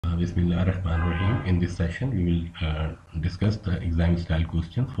Bismillahirrahmanirrahim. In this session, we will discuss the exam style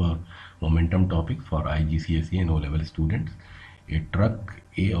questions for momentum topics for IGCSE and O-level students. A truck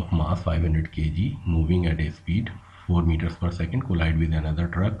A of mass 500 kg moving at a speed 4 meters per second collide with another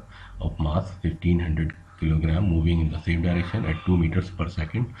truck of mass 1500 kilogram moving in the same direction at 2 meters per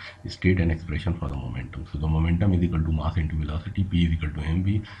second. State an expression for the momentum. So the momentum is equal to mass into velocity, P is equal to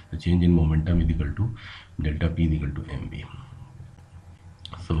mv. The change in momentum is equal to delta P is equal to mv.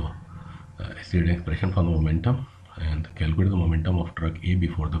 So state an expression for the momentum and calculate the momentum of truck A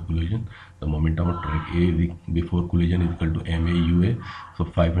before the collision. The momentum of truck A before collision is equal to ma ua. So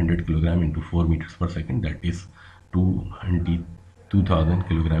 500 kilogram into 4 meters per second, that is 2000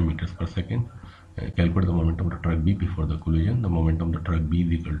 kilogram meters per second. Calculate the momentum of the truck B before the collision. The momentum of the truck B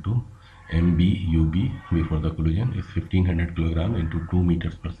is equal to mb before the collision is 1500 kilogram into 2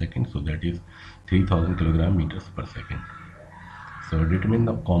 meters per second, so that is 3000 kilogram meters per second. So determine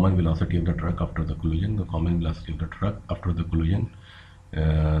the common velocity of the truck after the collision. The common velocity of the truck after the collision,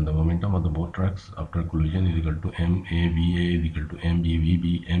 the momentum of the both trucks after collision is equal to mava is equal to mbvb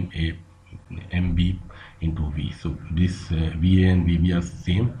mb into v. So this va and vb are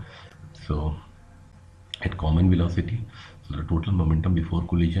same, so at common velocity, so the total momentum before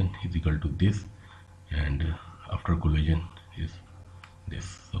collision is equal to this, and after collision is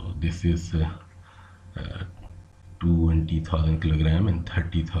this. So this is 20,000 kilogram and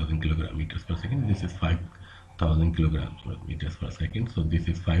 30,000 kilogram meters per second. This is 5,000 kilograms meters per second. So this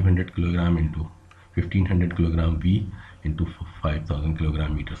is 500 kilogram into 1500 kilogram v into 5,000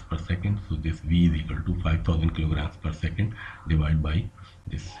 kilogram meters per second. So this v is equal to 5,000 kilograms per second divided by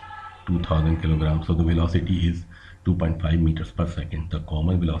this 2,000 kilograms. So the velocity is 2.5 meters per second. The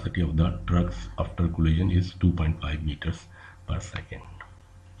common velocity of the trucks after collision is 2.5 meters per second.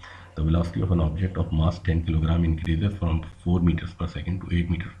 The velocity of an object of mass 10 kg increases from 4 meters per second to 8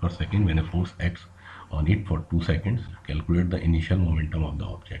 meters per second when a force acts on it for 2 seconds. Calculate the initial momentum of the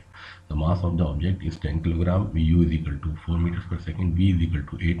object. The mass of the object is 10 kg. U is equal to 4 meters per second. V is equal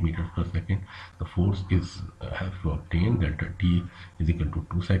to 8 meters per second. The force is have to obtain delta T is equal to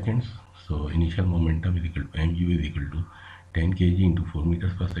 2 seconds. So initial momentum is equal to mu is equal to 10 kg into 4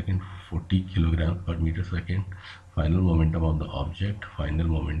 meters per second, 40 kilograms per meter second. Final momentum of the object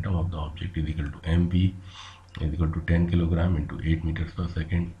is equal to mv is equal to 10 kilogram into 8 meters per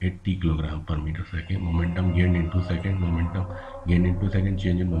second, 80 kilogram per meter second. Momentum gained in 2 seconds,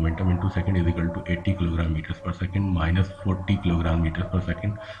 change in momentum in 2 seconds is equal to 80 kilogram meters per second minus 40 kilogram meters per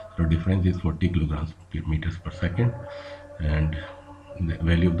second. So difference is 40 kilograms meters per second, and the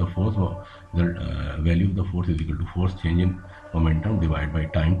value of the force is equal to force change in momentum divided by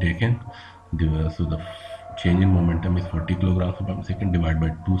time taken. So the change in momentum is 40 kilograms per second divided by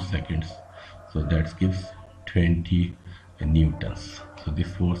 2 seconds, so that gives 20 newtons. So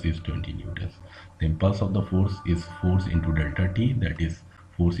this force is 20 newtons. The impulse of the force is force into delta T, that is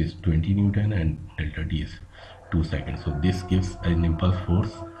force is 20 newton and delta T is 2 seconds. So this gives an impulse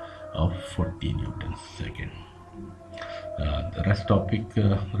force of 40 newtons second. The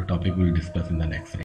topic we will discuss in the next